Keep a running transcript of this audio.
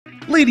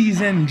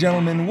Ladies and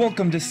gentlemen,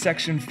 welcome to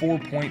section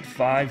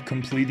 4.5,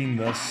 completing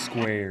the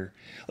square.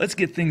 Let's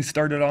get things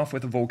started off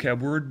with a vocab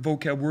word.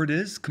 Vocab word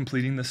is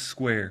completing the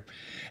square.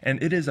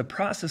 And it is a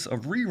process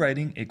of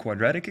rewriting a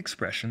quadratic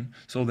expression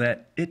so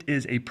that it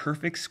is a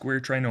perfect square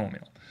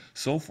trinomial.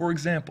 So for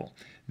example,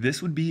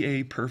 this would be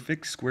a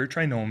perfect square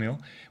trinomial.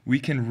 We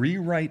can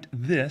rewrite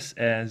this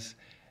as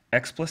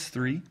x plus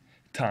 3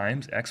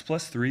 times x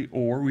plus 3,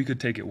 or we could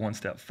take it one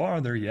step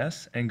farther,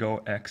 yes, and go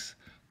x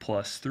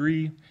plus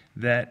 3,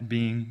 that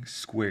being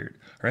squared.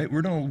 All right,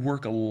 we're going to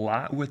work a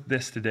lot with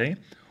this today.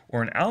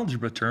 Or in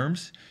algebra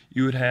terms,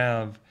 you would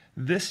have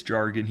this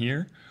jargon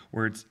here,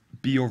 where it's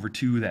b over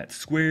 2 that's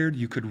squared.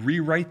 You could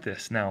rewrite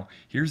this. Now,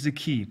 here's the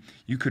key.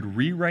 You could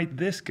rewrite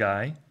this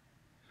guy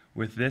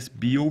with this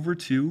b over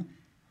 2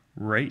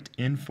 right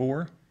in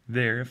for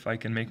there, if I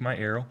can make my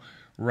arrow,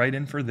 right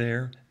in for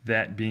there,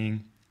 that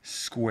being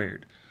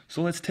squared.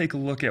 So let's take a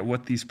look at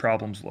what these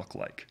problems look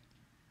like.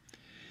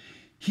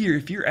 Here,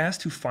 if you're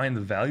asked to find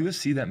the value of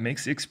c that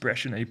makes the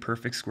expression a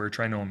perfect square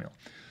trinomial.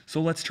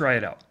 So let's try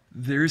it out.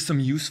 There's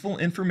some useful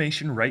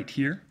information right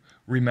here.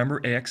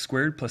 Remember ax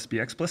squared plus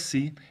bx plus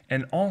c,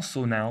 and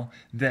also now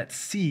that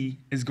c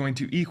is going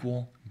to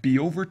equal b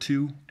over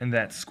 2, and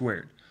that's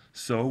squared.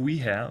 So we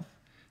have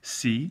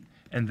c,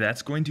 and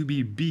that's going to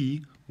be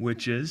b,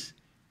 which is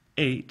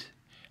 8,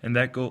 and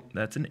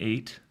that's an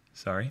 8.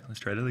 Sorry,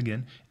 let's try that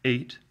again.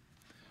 8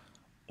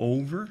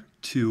 over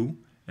 2,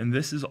 and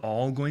this is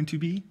all going to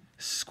be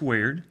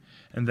squared,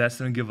 and that's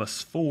going to give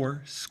us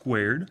 4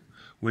 squared,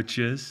 which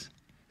is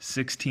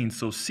 16.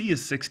 So c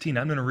is 16.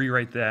 I'm going to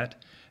rewrite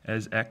that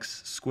as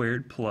x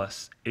squared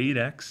plus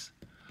 8x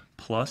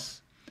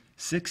plus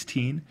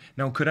 16.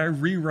 Now, could I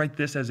rewrite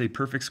this as a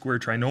perfect square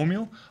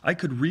trinomial? I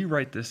could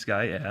rewrite this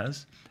guy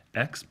as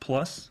x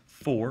plus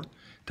 4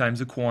 times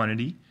the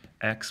quantity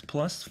x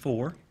plus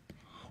 4,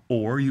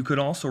 or you could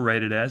also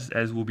write it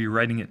as we'll be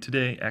writing it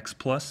today, x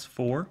plus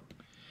 4,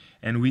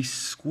 and we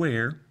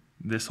square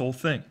this whole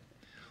thing.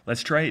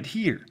 Let's try it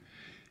here.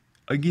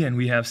 Again,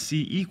 we have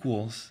c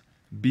equals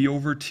b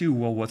over 2.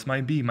 Well, what's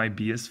my b? My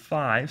b is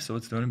 5, so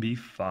it's going to be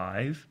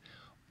 5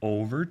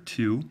 over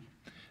 2,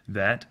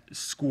 that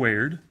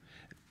squared,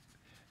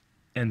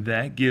 and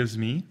that gives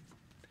me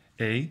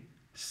a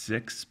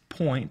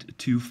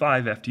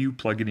 6.25 after you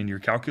plug it in your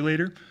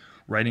calculator.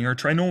 Writing our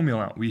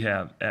trinomial out, we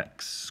have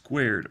x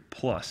squared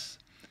plus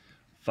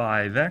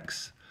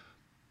 5x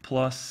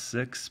plus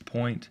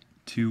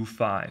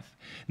 6.25.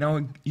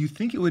 Now, you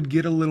think it would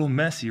get a little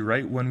messy,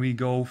 right, when we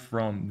go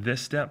from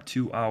this step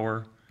to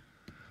our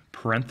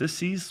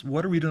parentheses?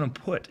 What are we going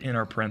to put in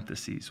our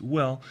parentheses?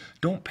 Well,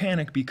 don't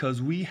panic because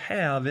we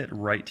have it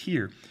right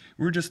here.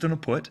 We're just going to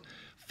put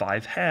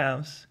 5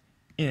 halves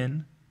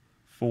in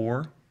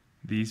for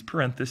these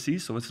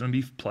parentheses, so it's going to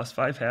be plus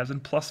 5 halves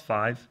and plus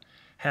 5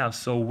 halves.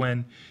 So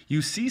when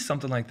you see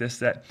something like this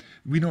that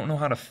we don't know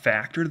how to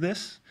factor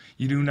this,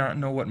 you do not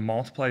know what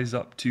multiplies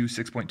up to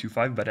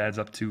 6.25 but adds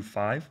up to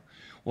 5.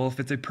 Well, if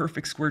it's a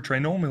perfect square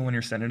trinomial when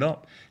you're setting it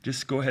up,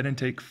 just go ahead and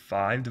take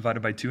 5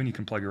 divided by 2 and you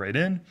can plug it right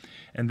in.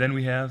 And then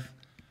we have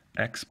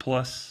x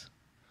plus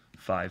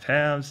 5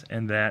 halves,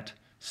 and that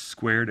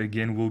squared.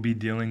 Again, we'll be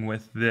dealing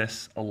with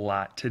this a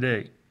lot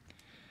today.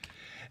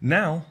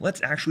 Now,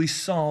 let's actually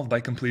solve by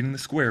completing the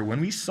square. When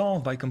we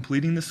solve by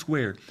completing the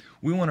square,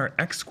 we want our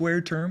x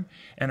squared term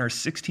and our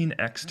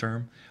 16x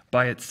term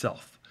by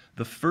itself.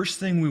 The first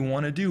thing we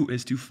want to do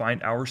is to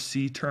find our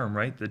c term,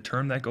 right? The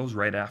term that goes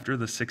right after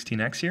the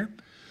 16x here.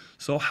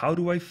 So how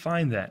do I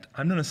find that?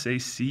 I'm going to say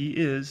c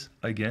is,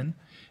 again,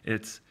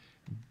 it's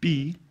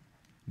b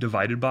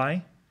divided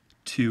by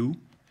 2,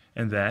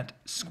 and that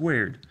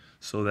squared.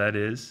 So that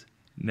is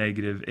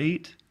negative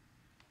 8.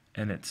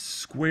 And it's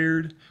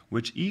squared,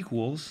 which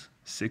equals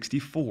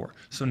 64.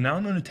 So now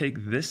I'm going to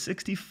take this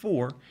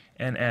 64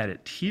 and add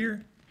it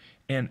here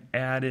and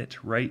add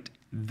it right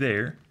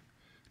there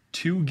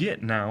to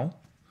get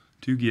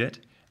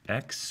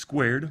x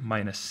squared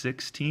minus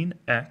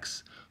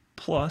 16x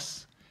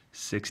plus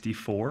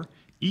 64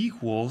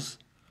 equals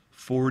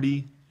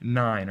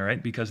 49, all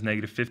right? Because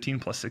negative 15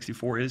 plus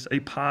 64 is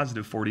a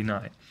positive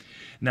 49.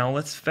 Now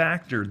let's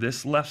factor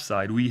this left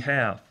side. We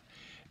have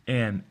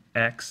an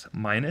x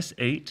minus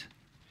 8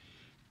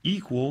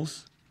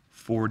 equals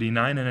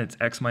 49, and it's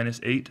x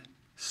minus 8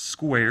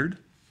 squared.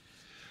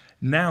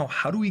 Now,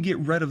 how do we get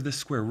rid of the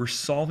square? We're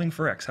solving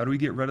for x. How do we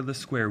get rid of the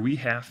square? We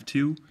have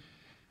to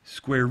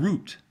square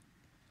root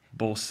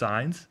both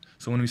sides.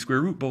 So when we square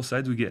root both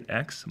sides, we get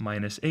x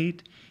minus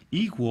 8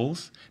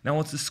 equals, now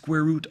what's the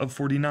square root of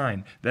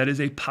 49? That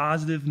is a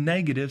positive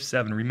negative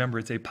 7. Remember,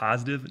 it's a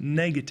positive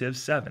negative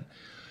 7.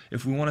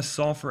 If we want to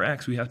solve for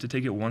x, we have to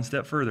take it one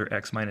step further.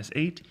 X minus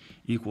 8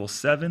 equals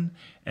 7,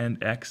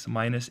 and x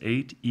minus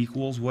 8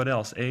 equals what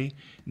else? A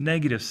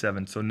negative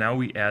 7. So now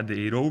we add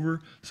the 8 over,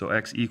 so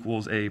x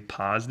equals a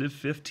positive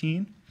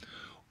 15,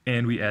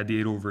 and we add the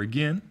 8 over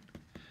again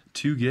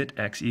to get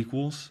x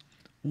equals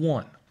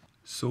 1.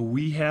 So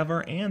we have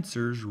our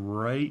answers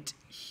right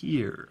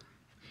here.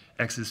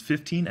 X is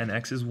 15 and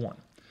x is 1.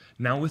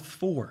 Now with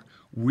 4,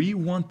 We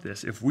want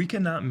this. If we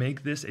cannot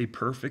make this a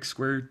perfect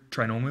square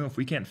trinomial, if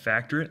we can't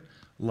factor it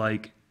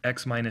like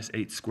x minus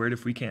 8 squared,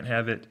 if we can't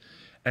have it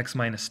x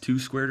minus 2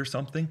 squared or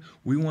something,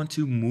 we want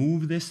to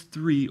move this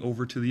 3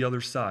 over to the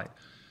other side.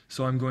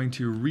 So I'm going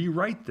to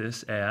rewrite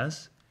this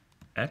as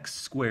x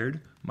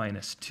squared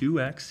minus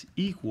 2x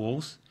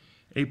equals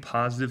a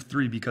positive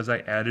 3 because I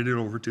added it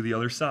over to the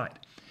other side.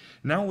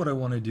 Now what I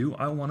want to do,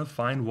 I want to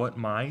find what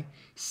my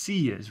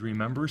c is.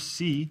 Remember,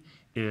 c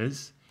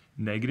is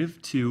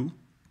negative 2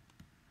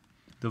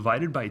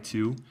 divided by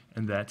 2,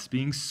 and that's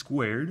being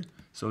squared.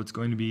 So it's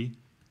going to be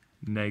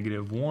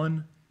negative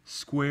 1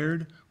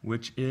 squared,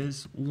 which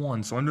is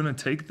 1. So I'm going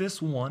to take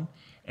this 1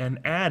 and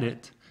add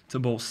it to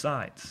both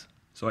sides.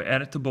 So I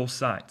add it to both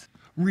sides.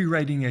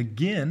 Rewriting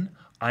again,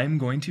 I'm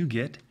going to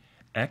get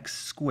x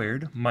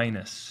squared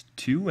minus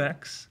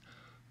 2x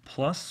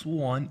plus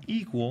 1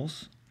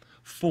 equals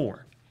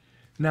 4.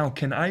 Now,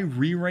 can I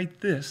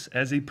rewrite this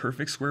as a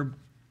perfect square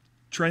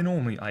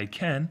trinomial? I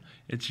can.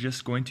 It's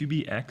just going to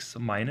be x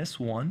minus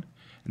 1.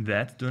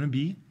 That's going to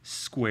be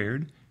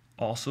squared,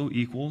 also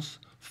equals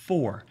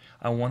 4.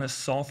 I want to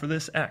solve for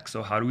this x.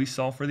 So how do we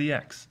solve for the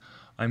x?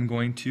 I'm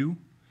going to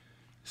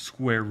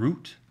square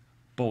root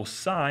both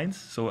sides,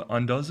 so it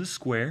undoes the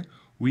square.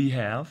 We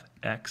have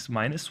x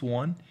minus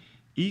 1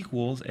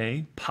 equals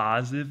a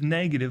positive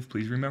negative,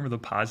 please remember the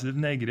positive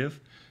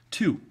negative,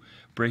 2.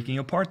 Breaking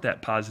apart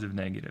that positive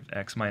negative,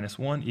 x minus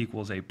 1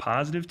 equals a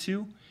positive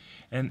 2,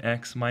 and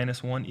x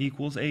minus 1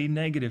 equals a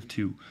negative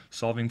 2.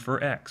 Solving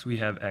for x, we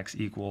have x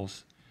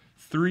equals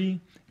 3,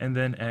 and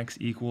then x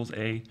equals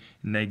a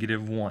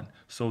negative 1.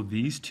 So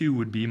these two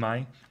would be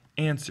my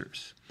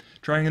answers.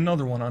 Trying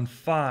another one on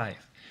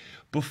 5.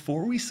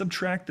 Before we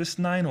subtract this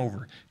 9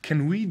 over,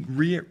 can we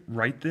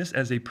rewrite this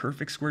as a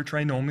perfect square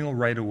trinomial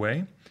right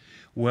away?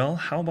 Well,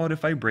 how about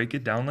if I break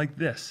it down like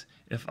this?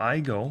 If I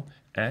go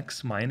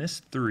x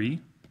minus 3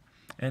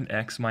 and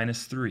x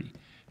minus 3,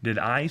 did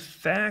I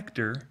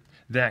factor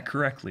that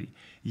correctly?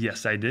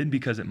 Yes, I did,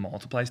 because it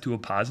multiplies to a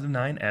positive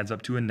 9, adds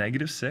up to a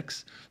negative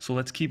 6. So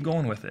let's keep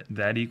going with it.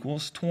 That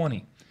equals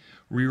 20.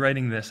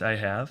 Rewriting this, I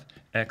have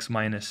x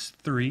minus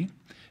 3.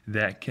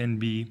 That can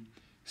be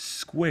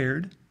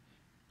squared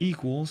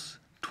equals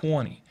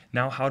 20.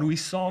 Now, how do we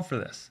solve for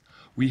this?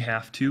 We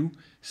have to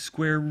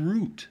square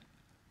root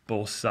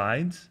both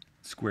sides.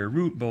 Square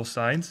root both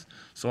sides.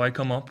 So I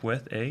come up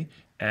with a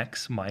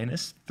x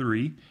minus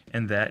 3,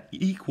 and that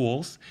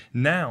equals,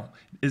 now,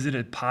 is it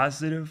a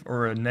positive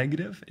or a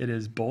negative? It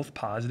is both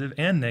positive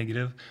and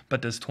negative,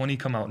 but does 20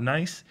 come out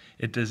nice?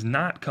 It does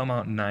not come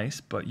out nice,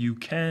 but you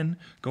can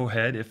go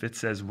ahead, if it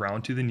says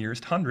round to the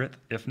nearest hundredth,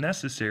 if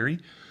necessary,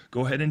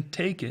 go ahead and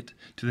take it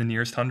to the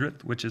nearest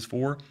hundredth, which is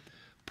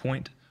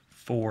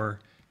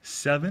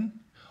 4.47.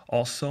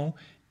 Also,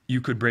 you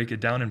could break it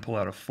down and pull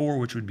out a 4,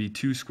 which would be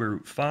 2 square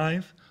root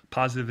 5,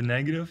 positive and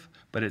negative,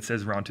 but it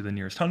says round to the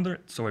nearest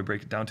hundredth, so I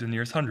break it down to the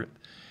nearest hundredth.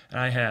 And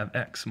I have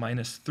x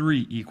minus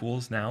 3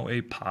 equals now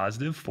a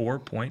positive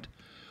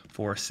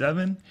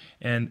 4.47,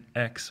 and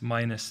x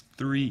minus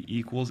 3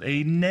 equals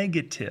a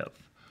negative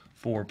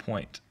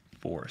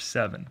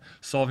 4.47.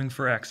 Solving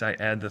for x, I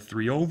add the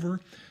 3 over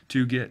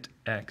to get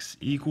x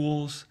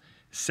equals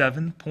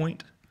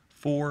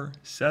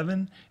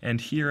 7.47,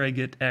 and here I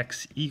get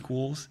x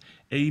equals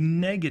a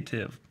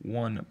negative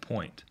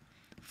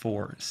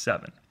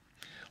 1.47.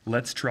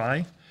 Let's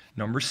try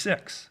number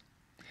 6.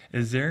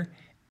 Is there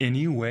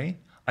any way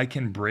I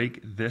can break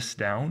this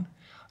down?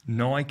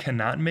 No, I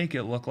cannot make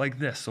it look like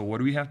this. So what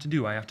do we have to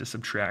do? I have to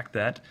subtract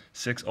that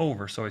 6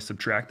 over. So I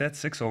subtract that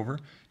 6 over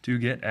to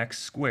get x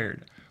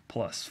squared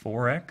plus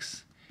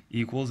 4x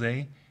equals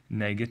a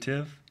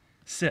negative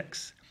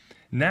 6.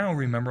 Now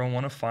remember, I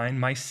want to find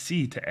my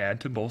c to add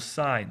to both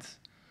sides.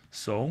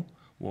 So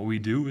what we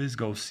do is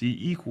go c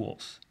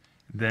equals.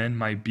 Then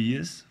my b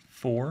is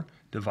 4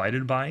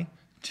 divided by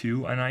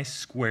 2, and I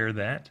square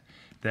that.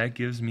 That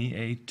gives me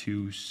a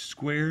 2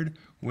 squared,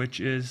 which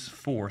is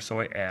 4. So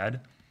I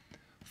add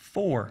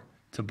 4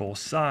 to both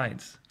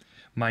sides.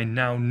 My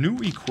now new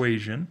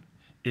equation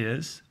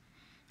is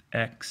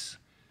x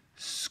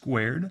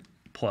squared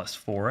plus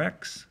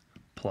 4x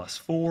plus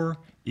 4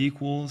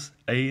 equals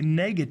a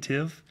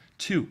negative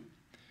 2.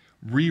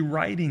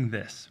 Rewriting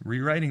this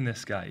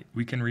guy,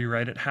 we can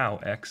rewrite it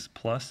how? X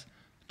plus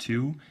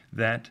 2,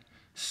 that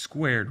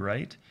squared,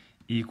 right,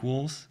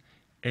 equals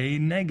a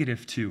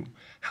negative 2.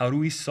 How do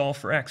we solve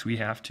for x? We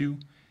have to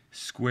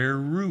square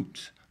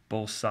root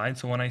both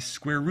sides. So when I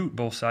square root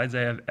both sides,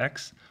 I have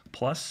x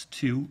plus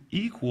 2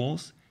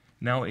 equals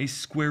now a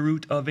square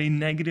root of a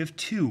negative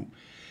 2.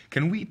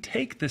 Can we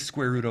take the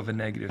square root of a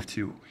negative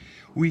 2?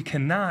 We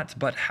cannot,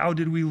 but how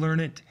did we learn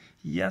it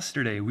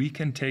yesterday? We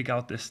can take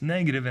out this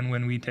negative, and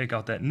when we take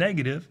out that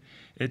negative,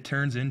 it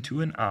turns into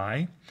an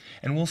I,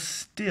 and we'll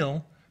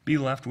still be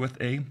left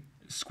with a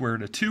square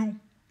root of 2,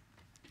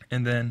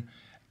 and then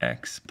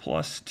x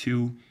plus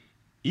 2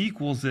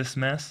 equals this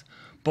mess.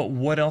 But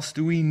what else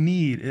do we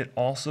need? It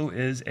also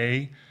is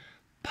a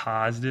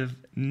positive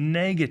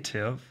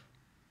negative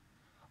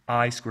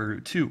I square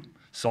root 2.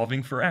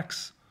 Solving for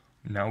x,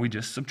 Now we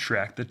just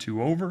subtract the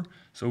 2 over,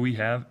 so we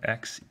have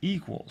x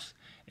equals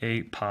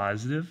a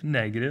positive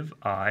negative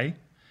I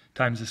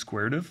times the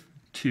square root of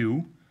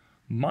 2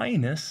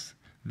 minus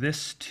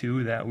this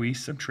 2 that we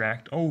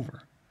subtract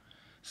over.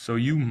 So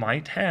you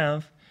might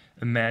have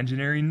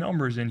imaginary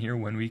numbers in here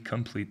when we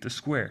complete the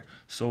square.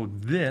 So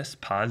this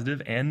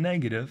positive and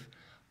negative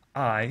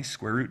I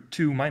square root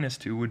 2 minus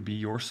 2 would be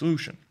your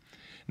solution.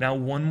 Now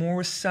one more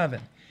with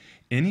 7.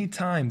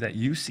 Anytime that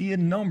you see a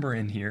number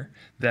in here,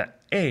 that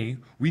a,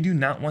 we do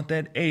not want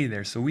that a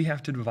there, so we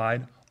have to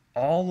divide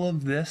all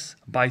of this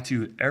by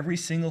 2, every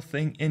single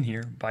thing in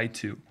here by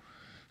 2.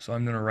 So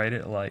I'm going to write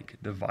it like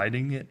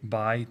dividing it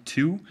by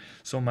 2.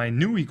 So my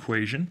new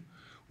equation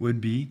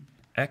would be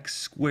x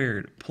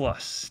squared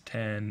plus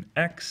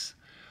 10x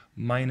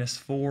minus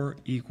 4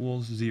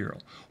 equals 0.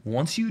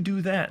 Once you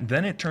do that,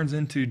 then it turns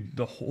into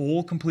the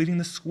whole completing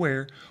the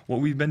square, what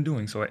we've been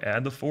doing. So I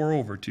add the 4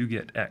 over to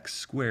get x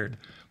squared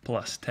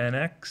plus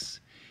 10x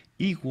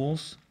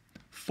equals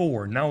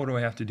 4. Now what do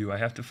I have to do? I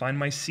have to find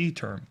my c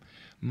term.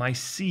 My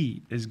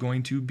c is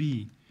going to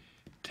be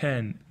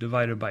 10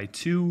 divided by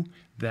 2.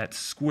 That's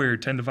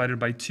squared. 10 divided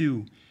by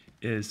 2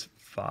 is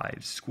 5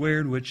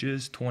 squared, which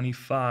is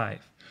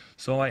 25.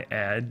 So I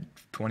add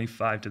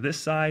 25 to this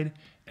side,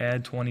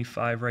 add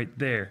 25 right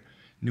there.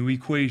 New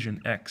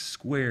equation, x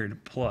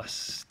squared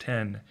plus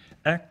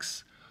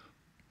 10x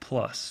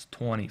plus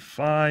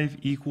 25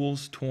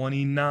 equals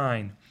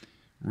 29.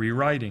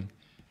 Rewriting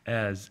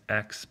as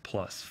x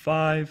plus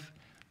 5,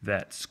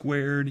 that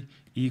squared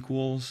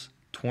equals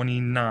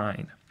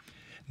 29.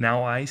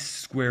 Now I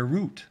square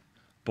root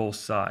both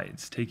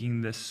sides,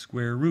 taking the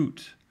square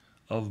root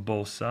of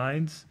both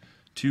sides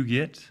to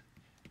get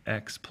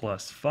x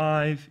plus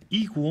 5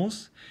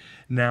 equals,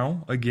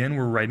 now again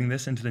we're writing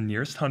this into the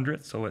nearest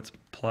hundredth, so it's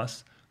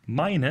plus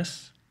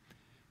minus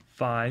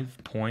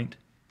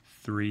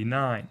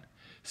 5.39.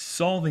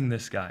 Solving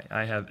this guy,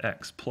 I have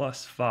x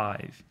plus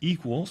 5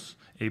 equals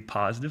a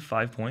positive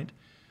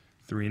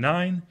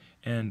 5.39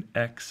 and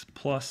x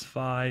plus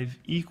 5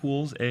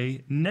 equals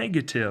a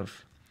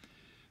negative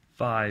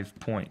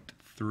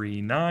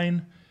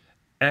 5.39.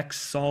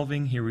 X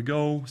solving, here we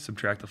go,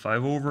 subtract the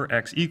 5 over,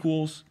 x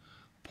equals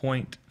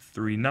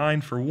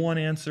 0.39 for one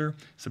answer,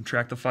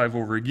 subtract the 5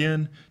 over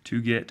again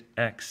to get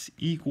x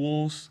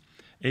equals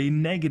a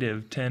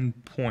negative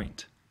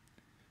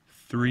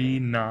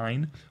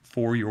 10.39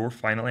 for your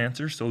final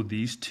answer. So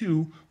these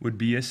two would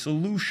be a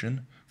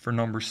solution for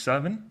number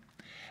 7.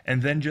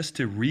 And then just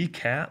to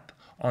recap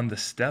on the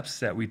steps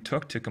that we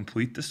took to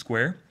complete the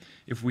square,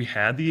 if we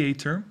had the a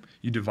term,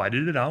 you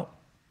divided it out.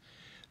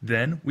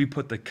 Then we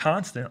put the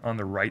constant on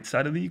the right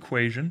side of the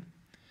equation.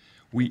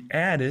 We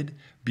added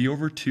b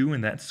over 2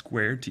 and that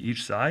squared to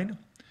each side.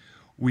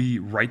 We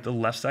write the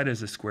left side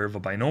as the square of a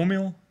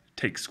binomial,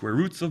 take square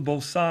roots of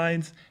both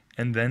sides,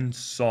 and then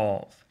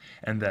solve.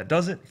 And that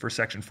does it for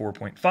section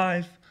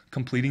 4.5,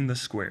 completing the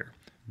square.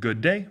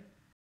 Good day.